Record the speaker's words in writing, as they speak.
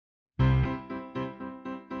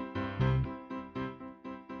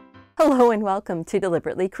Hello and welcome to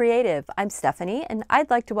Deliberately Creative. I'm Stephanie and I'd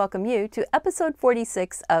like to welcome you to episode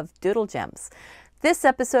 46 of Doodle Gems. This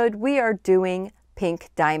episode we are doing pink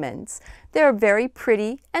diamonds. They're a very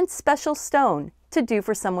pretty and special stone to do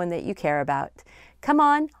for someone that you care about. Come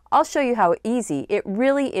on, I'll show you how easy it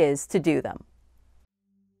really is to do them.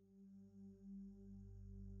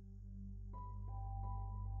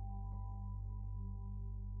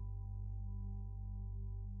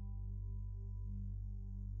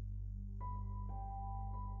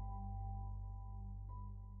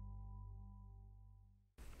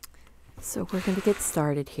 So we're going to get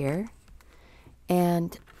started here,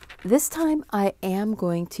 and this time I am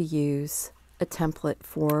going to use a template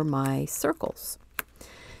for my circles.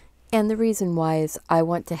 And the reason why is I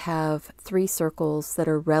want to have 3 circles that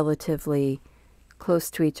are relatively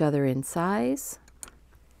close to each other in size,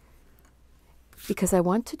 because I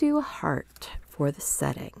want to do a heart for the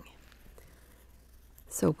setting.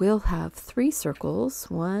 So we'll have 3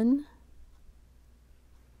 circles, 1,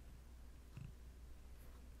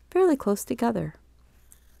 fairly close together,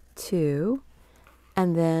 2,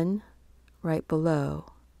 and then right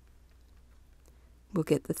below we'll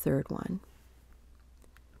get the 3rd one,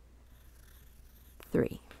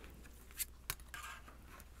 3.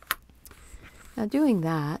 Now doing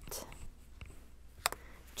that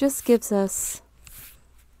just gives us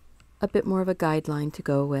a bit more of a guideline to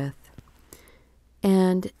go with.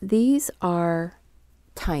 And these are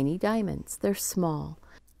tiny diamonds. They're small.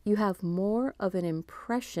 You have more of an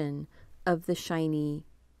impression of the shiny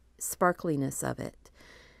sparkliness of it.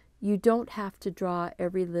 You don't have to draw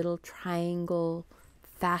every little triangle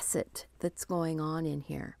facet that's going on in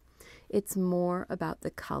here. It's more about the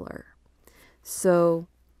color. So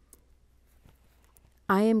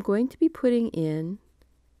I am going to be putting in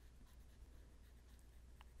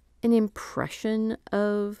an impression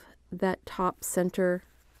of that top center.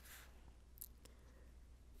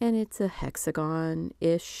 And it's a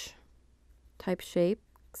hexagon-ish type shape,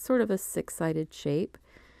 sort of a 6-sided shape.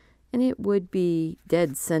 And it would be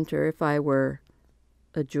dead center if I were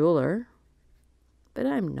a jeweler, but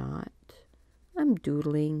I'm not. I'm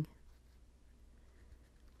doodling,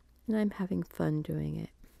 and I'm having fun doing it.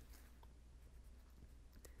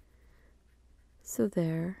 So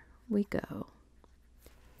there we go.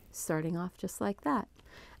 Starting off just like that.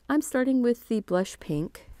 I'm starting with the blush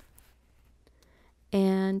pink.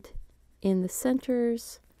 And in the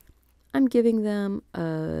centers, I'm giving them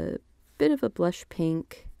a bit of a blush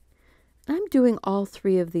pink. I'm doing all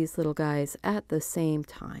 3 of these little guys at the same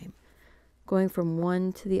time, going from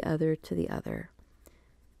one to the other to the other.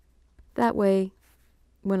 That way,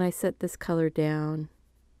 when I set this color down,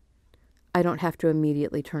 I don't have to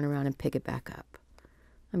immediately turn around and pick it back up.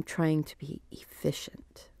 I'm trying to be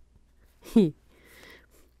efficient.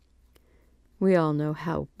 We all know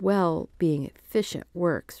how well being efficient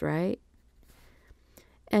works, right?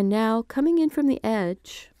 And now coming in from the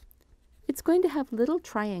edge, it's going to have little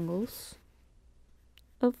triangles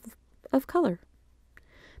of color.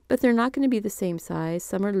 But they're not going to be the same size.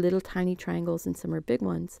 Some are little tiny triangles and some are big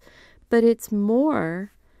ones. But it's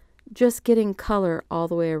more just getting color all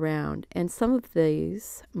the way around. And some of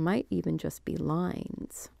these might even just be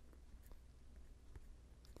lines.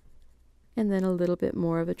 And then a little bit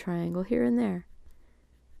more of a triangle here and there.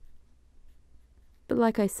 But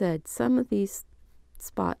like I said, some of these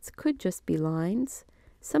spots could just be lines.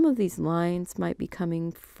 Some of these lines might be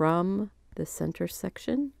coming from the center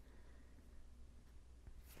section.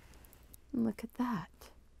 And look at that.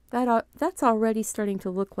 That's already starting to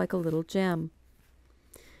look like a little gem.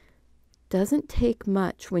 Doesn't take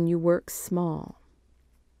much when you work small.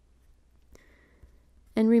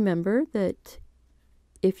 And remember that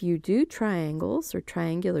if you do triangles or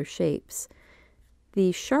triangular shapes,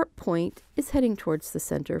 the sharp point is heading towards the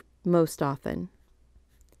center most often.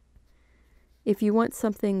 If you want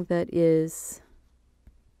something that is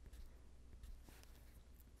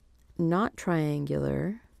not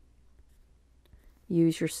triangular,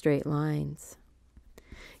 use your straight lines.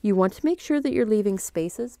 You want to make sure that you're leaving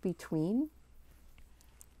spaces between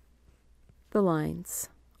the lines.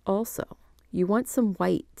 Also, you want some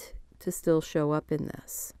white to still show up in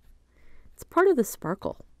this. It's part of the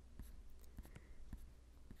sparkle.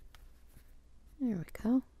 There we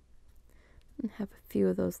go. And have a few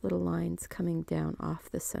of those little lines coming down off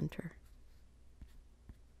the center.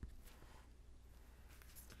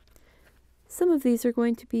 Some of these are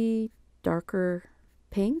going to be darker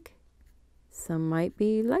pink. Some might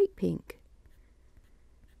be light pink.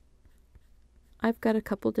 I've got a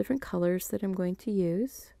couple different colors that I'm going to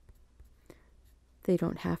use. They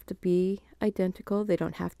don't have to be identical. They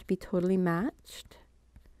don't have to be totally matched.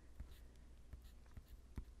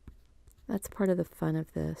 That's part of the fun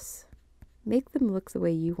of this. Make them look the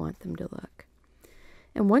way you want them to look.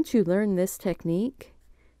 And once you learn this technique,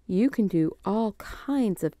 you can do all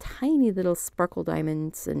kinds of tiny little sparkle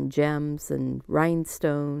diamonds and gems and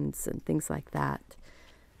rhinestones and things like that.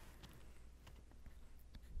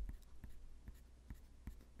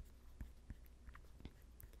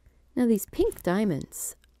 Now these pink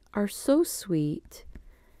diamonds are so sweet,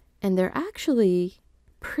 and they're actually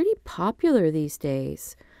pretty popular these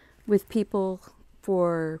days with people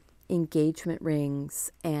for engagement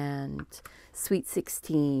rings and sweet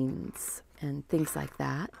 16s and things like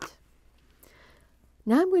that.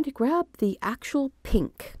 Now I'm going to grab the actual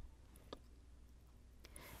pink,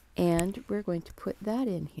 and we're going to put that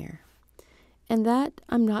in here. And that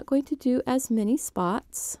I'm not going to do as many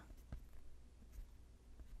spots,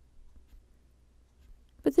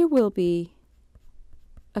 but there will be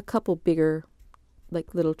a couple bigger,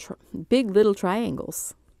 like big little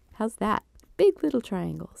triangles. How's that? Big little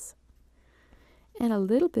triangles. And a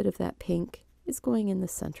little bit of that pink is going in the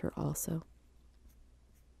center also.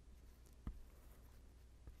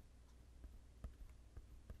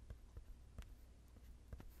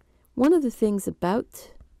 One of the things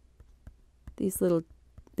about these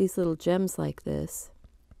little gems like this,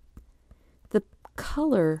 the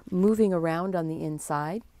color moving around on the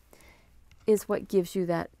inside is what gives you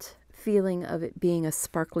that feeling of it being a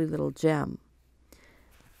sparkly little gem.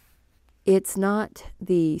 It's not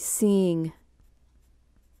the seeing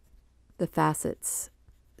the facets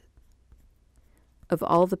of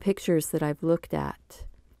all the pictures that I've looked at.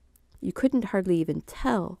 You couldn't hardly even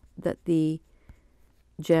tell that the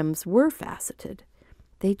gems were faceted.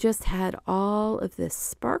 They just had all of this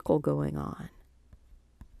sparkle going on.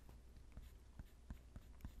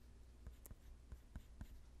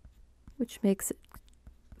 Which makes it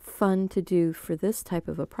fun to do for this type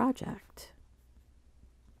of a project.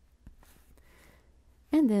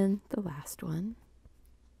 And then the last one.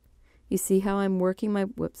 You see how I'm working my,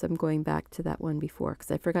 whoops, I'm going back to that one before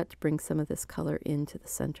because I forgot to bring some of this color into the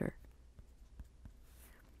center.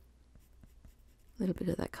 A little bit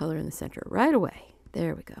of that color in the center right away.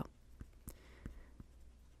 There we go.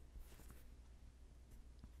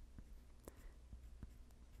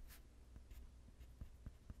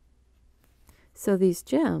 So these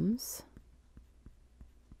gems,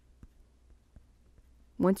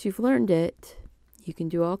 once you've learned it, you can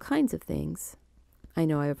do all kinds of things. I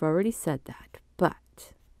know I've already said that,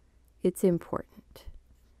 but it's important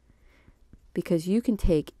because you can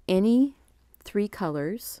take any 3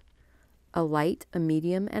 colors, a light, a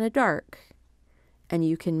medium, and a dark, and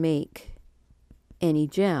you can make any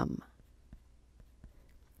gem.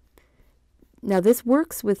 Now this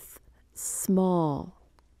works with small,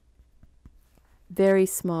 very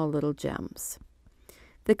small little gems.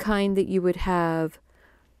 The kind that you would have,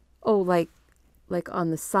 oh, like on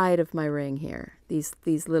the side of my ring here.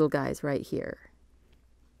 These little guys right here.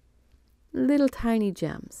 Little tiny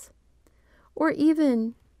gems. Or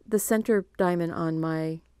even the center diamond on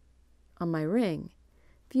my ring.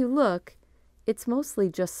 If you look, it's mostly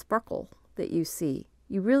just sparkle that you see.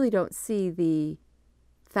 You really don't see the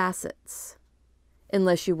facets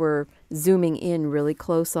unless you were zooming in really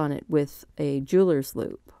close on it with a jeweler's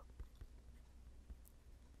loupe.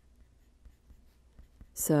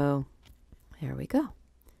 So there we go.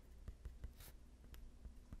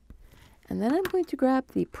 And then I'm going to grab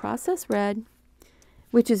the process red,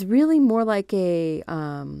 which is really more like a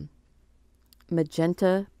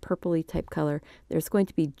magenta purpley type color. There's going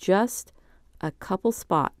to be just a couple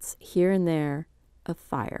spots here and there of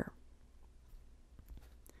fire.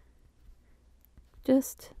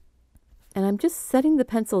 And I'm just setting the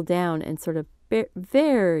pencil down and sort of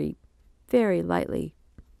very, very lightly,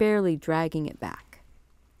 barely dragging it back.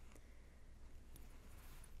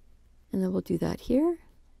 And then we'll do that here.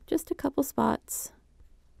 Just a couple spots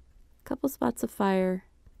of fire,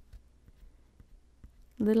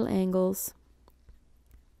 little angles.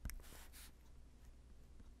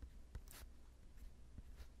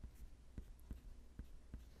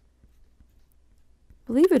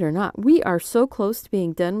 Believe it or not, we are so close to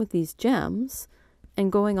being done with these gems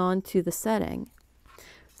and going on to the setting.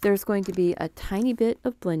 There's going to be a tiny bit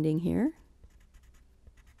of blending here.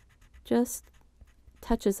 Just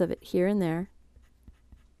touches of it here and there.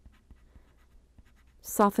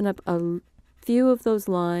 Soften up a few of those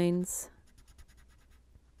lines.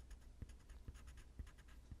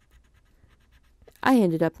 I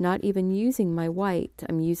ended up not even using my white.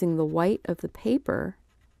 I'm using the white of the paper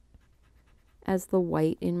as the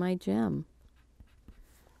white in my gem.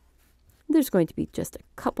 There's going to be just a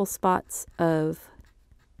couple spots of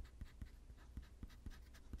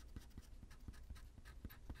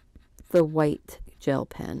the white gel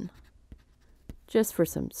pen just for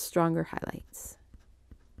some stronger highlights.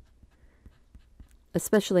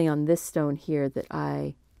 Especially on this stone here that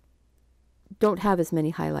I don't have as many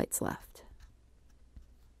highlights left.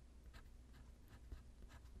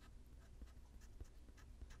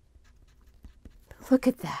 Look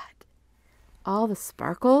at that. All the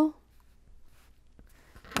sparkle.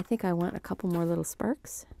 I think I want a couple more little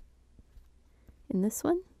sparks in this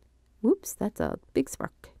one. Whoops, that's a big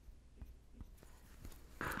spark.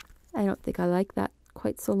 I don't think I like that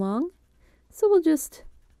quite so long. So we'll just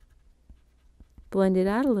blend it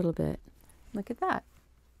out a little bit. Look at that.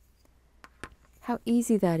 How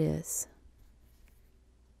easy that is.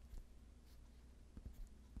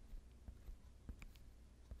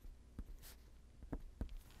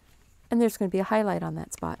 And there's going to be a highlight on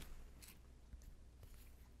that spot.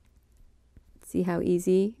 See how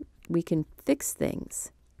easy we can fix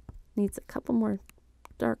things. Needs a couple more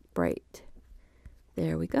dark bright.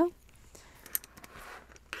 There we go.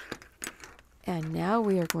 And now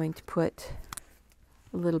we are going to put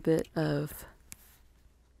a little bit of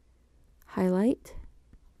highlight.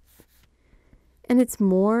 And it's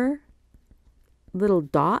more little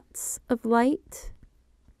dots of light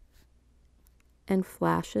and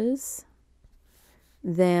flashes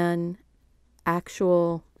than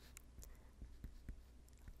actual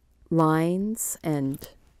lines, and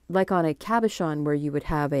like on a cabochon where you would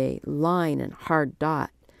have a line and hard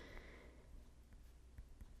dot.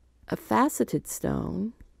 A faceted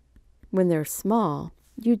stone, when they're small,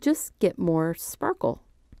 you just get more sparkle.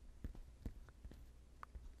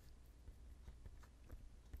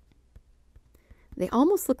 They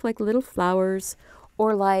almost look like little flowers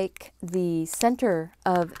or like the center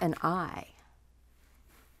of an eye.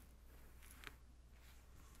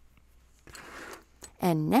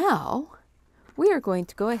 And now we are going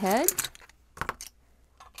to go ahead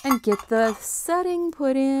and get the setting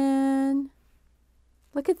put in.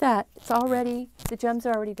 Look at that. It's already, the gems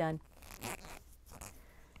are already done.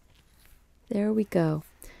 There we go.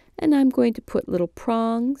 And I'm going to put little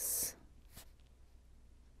prongs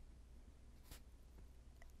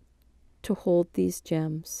to hold these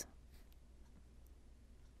gems.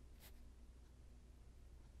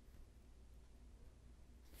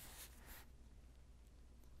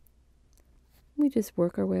 We just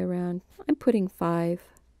work our way around. I'm putting 5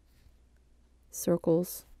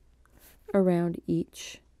 circles around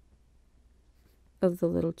each of the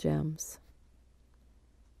little gems.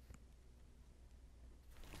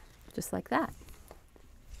 Just like that.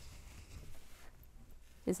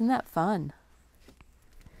 Isn't that fun?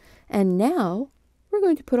 And now we're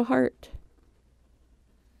going to put a heart.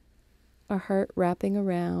 A heart wrapping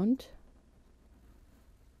around.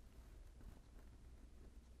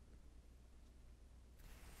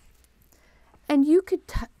 And you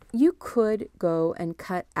could go and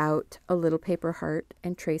cut out a little paper heart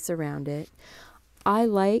and trace around it. I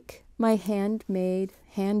like my handmade,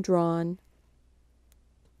 hand-drawn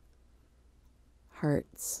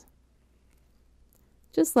hearts.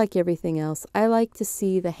 Just like everything else, I like to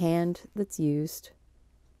see the hand that's used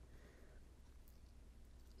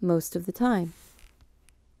most of the time.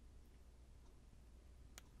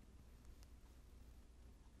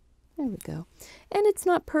 There we go. And it's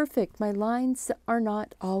not perfect. My lines are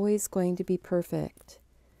not always going to be perfect.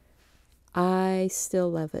 I still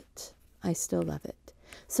love it. I still love it.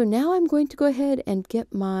 So now I'm going to go ahead and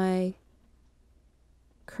get my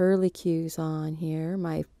curly cues on here.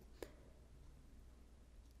 My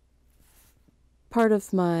part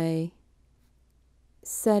of my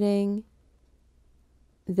setting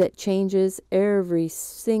that changes every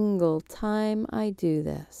single time I do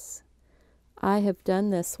this. I have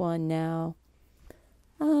done this one now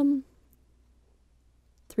 3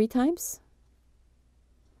 times.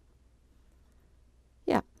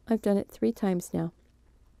 Yeah, I've done it 3 times now.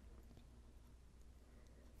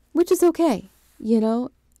 Which is okay. You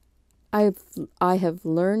know, I have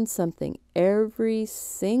learned something every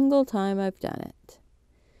single time I've done it.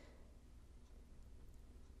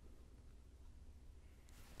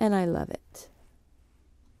 And I love it.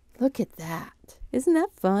 Look at that. Isn't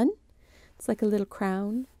that fun? It's like a little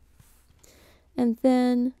crown. And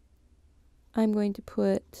then I'm going to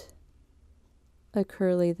put a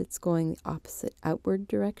curly that's going the opposite outward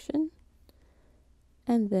direction.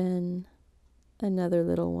 And then another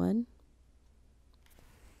little one.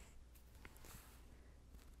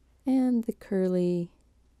 And the curly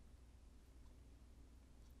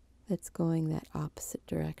that's going that opposite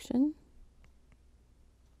direction.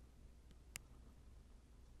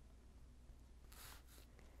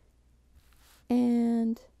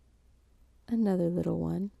 And another little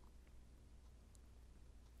one.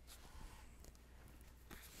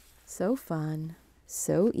 So fun,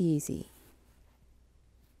 so easy.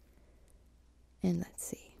 And let's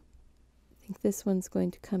see. I think this one's going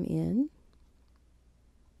to come in.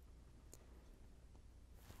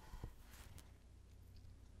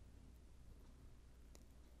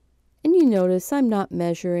 And you notice I'm not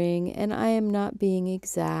measuring and I am not being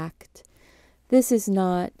exact. This is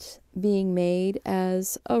not being made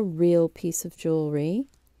as a real piece of jewelry,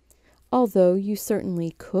 although you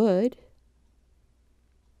certainly could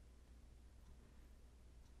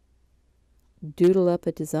doodle up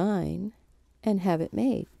a design and have it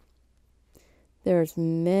made. There's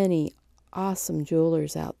many awesome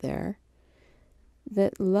jewelers out there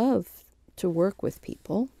that love to work with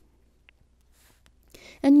people.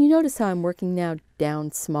 And you notice how I'm working now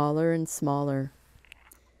down smaller and smaller.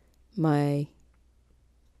 My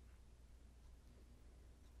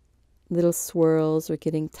little swirls are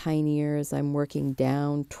getting tinier as I'm working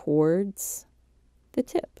down towards the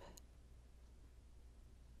tip.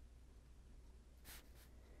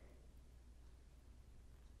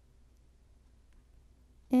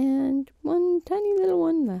 And one tiny little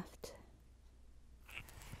one left.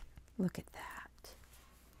 Look at that.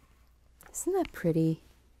 Isn't that pretty?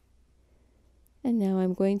 And now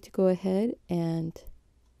I'm going to go ahead and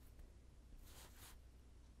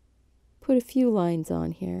put a few lines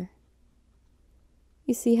on here.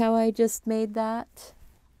 You see how I just made that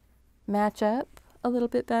match up a little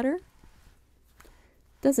bit better?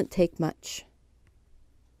 Doesn't take much.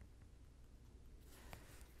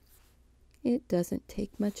 It doesn't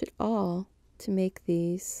take much at all to make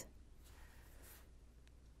these.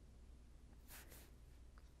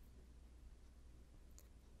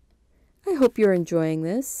 I hope you're enjoying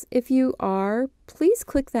this. If you are, please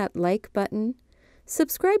click that like button.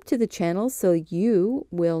 Subscribe to the channel so you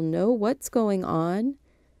will know what's going on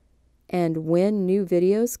and when new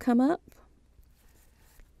videos come up.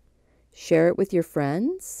 Share it with your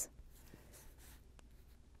friends.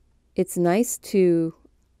 It's nice to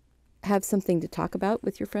have something to talk about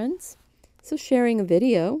with your friends. So sharing a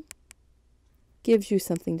video gives you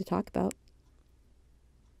something to talk about.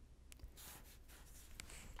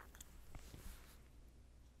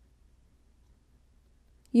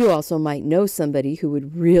 You also might know somebody who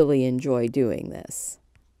would really enjoy doing this.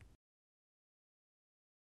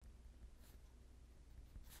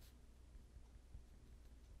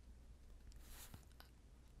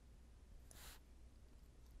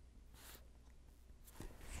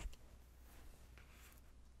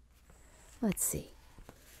 Let's see.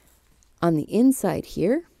 On the inside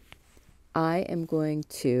here, I am going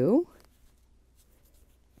to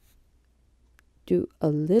do a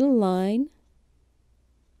little line,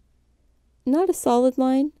 not a solid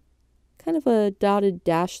line, kind of a dotted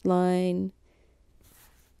dashed line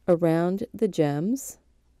around the gems.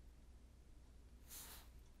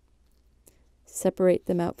 Separate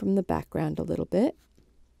them out from the background a little bit.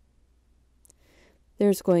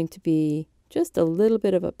 There's going to be just a little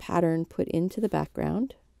bit of a pattern put into the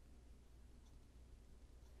background.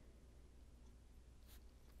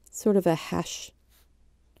 Sort of a hash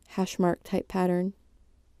mark type pattern.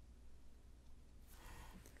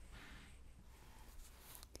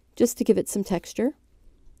 Just to give it some texture.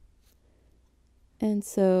 And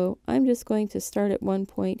so I'm just going to start at one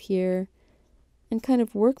point here and kind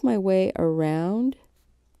of work my way around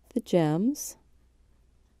the gems.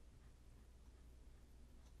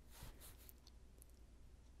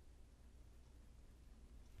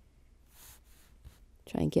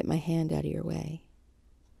 Try and get my hand out of your way.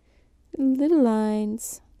 Little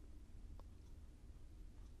lines.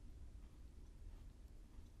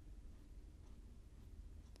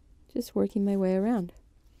 Just working my way around.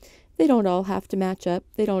 They don't all have to match up.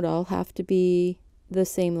 They don't all have to be the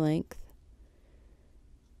same length.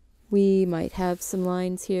 We might have some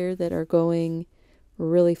lines here that are going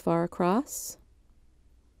really far across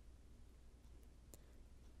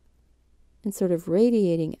and sort of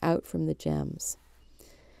radiating out from the gems.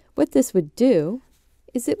 What this would do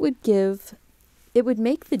is it would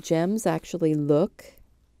make the gems actually look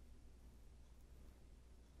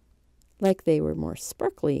like they were more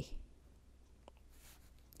sparkly,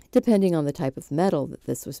 depending on the type of metal that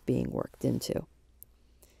this was being worked into.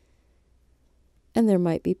 And there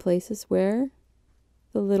might be places where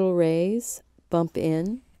the little rays bump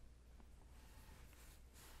in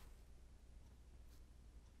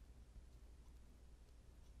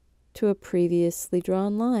to a previously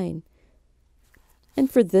drawn line. And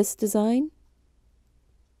for this design,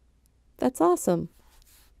 that's awesome.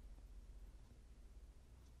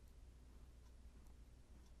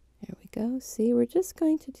 There we go. See, we're just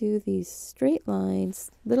going to do these straight lines,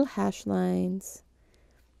 little hash lines.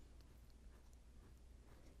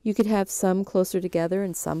 You could have some closer together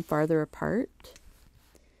and some farther apart.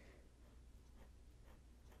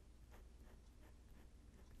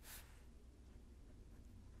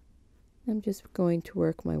 I'm just going to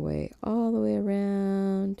work my way all the way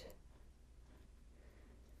around.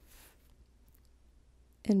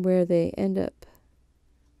 And where they end up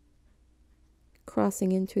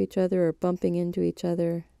crossing into each other or bumping into each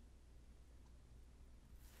other,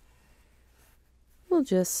 we'll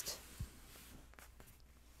just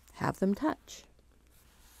have them touch.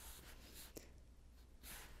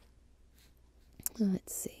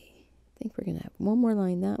 Let's see. I think we're going to have one more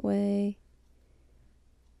line that way.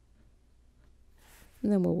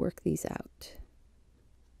 And then we'll work these out.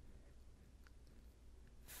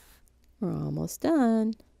 We're almost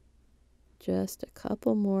done. Just a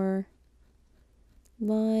couple more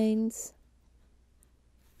lines.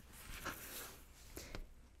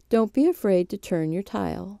 Don't be afraid to turn your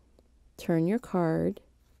tile. Turn your card.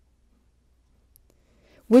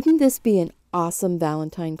 Wouldn't this be an awesome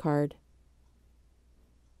Valentine card?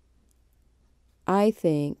 I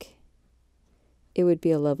think it would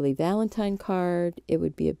be a lovely Valentine card. It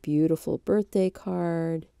would be a beautiful birthday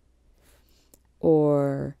card.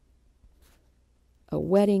 Or a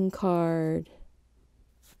wedding card.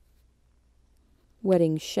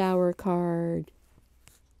 Wedding shower card.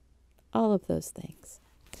 All of those things.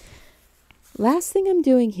 Last thing I'm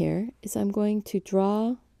doing here is I'm going to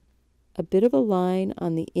draw a bit of a line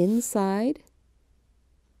on the inside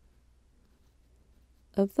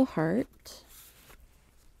of the heart.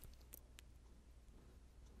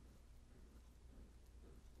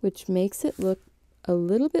 Which makes it look a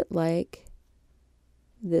little bit like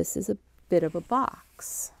this is a bit of a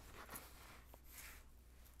box.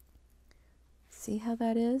 See how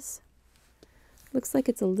that is? Looks like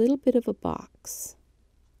it's a little bit of a box.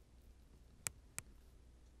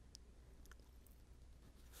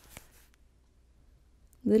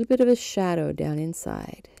 A little bit of a shadow down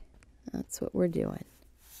inside. That's what we're doing.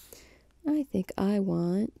 I think I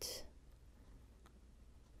want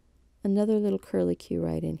another little curlicue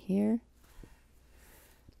right in here.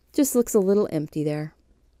 Just looks a little empty there.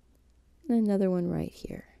 And another one right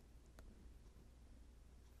here.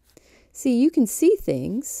 See, you can see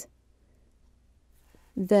things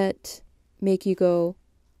that make you go,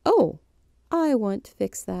 oh, I want to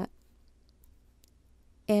fix that.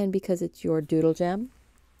 And because it's your doodle gem,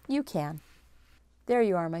 you can. There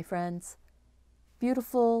you are, my friends.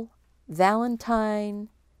 Beautiful Valentine,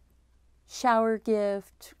 shower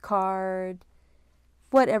gift, card,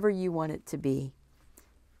 whatever you want it to be.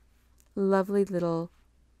 Lovely little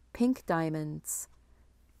pink diamonds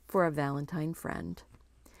for a Valentine friend.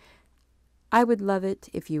 I would love it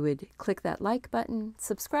if you would click that like button,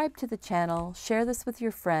 subscribe to the channel, share this with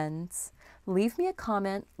your friends, leave me a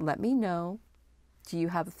comment, let me know. Do you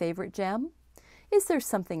have a favorite gem? Is there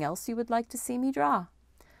something else you would like to see me draw?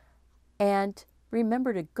 And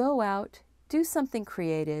remember to go out, do something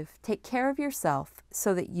creative, take care of yourself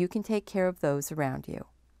so that you can take care of those around you.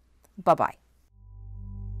 Bye-bye.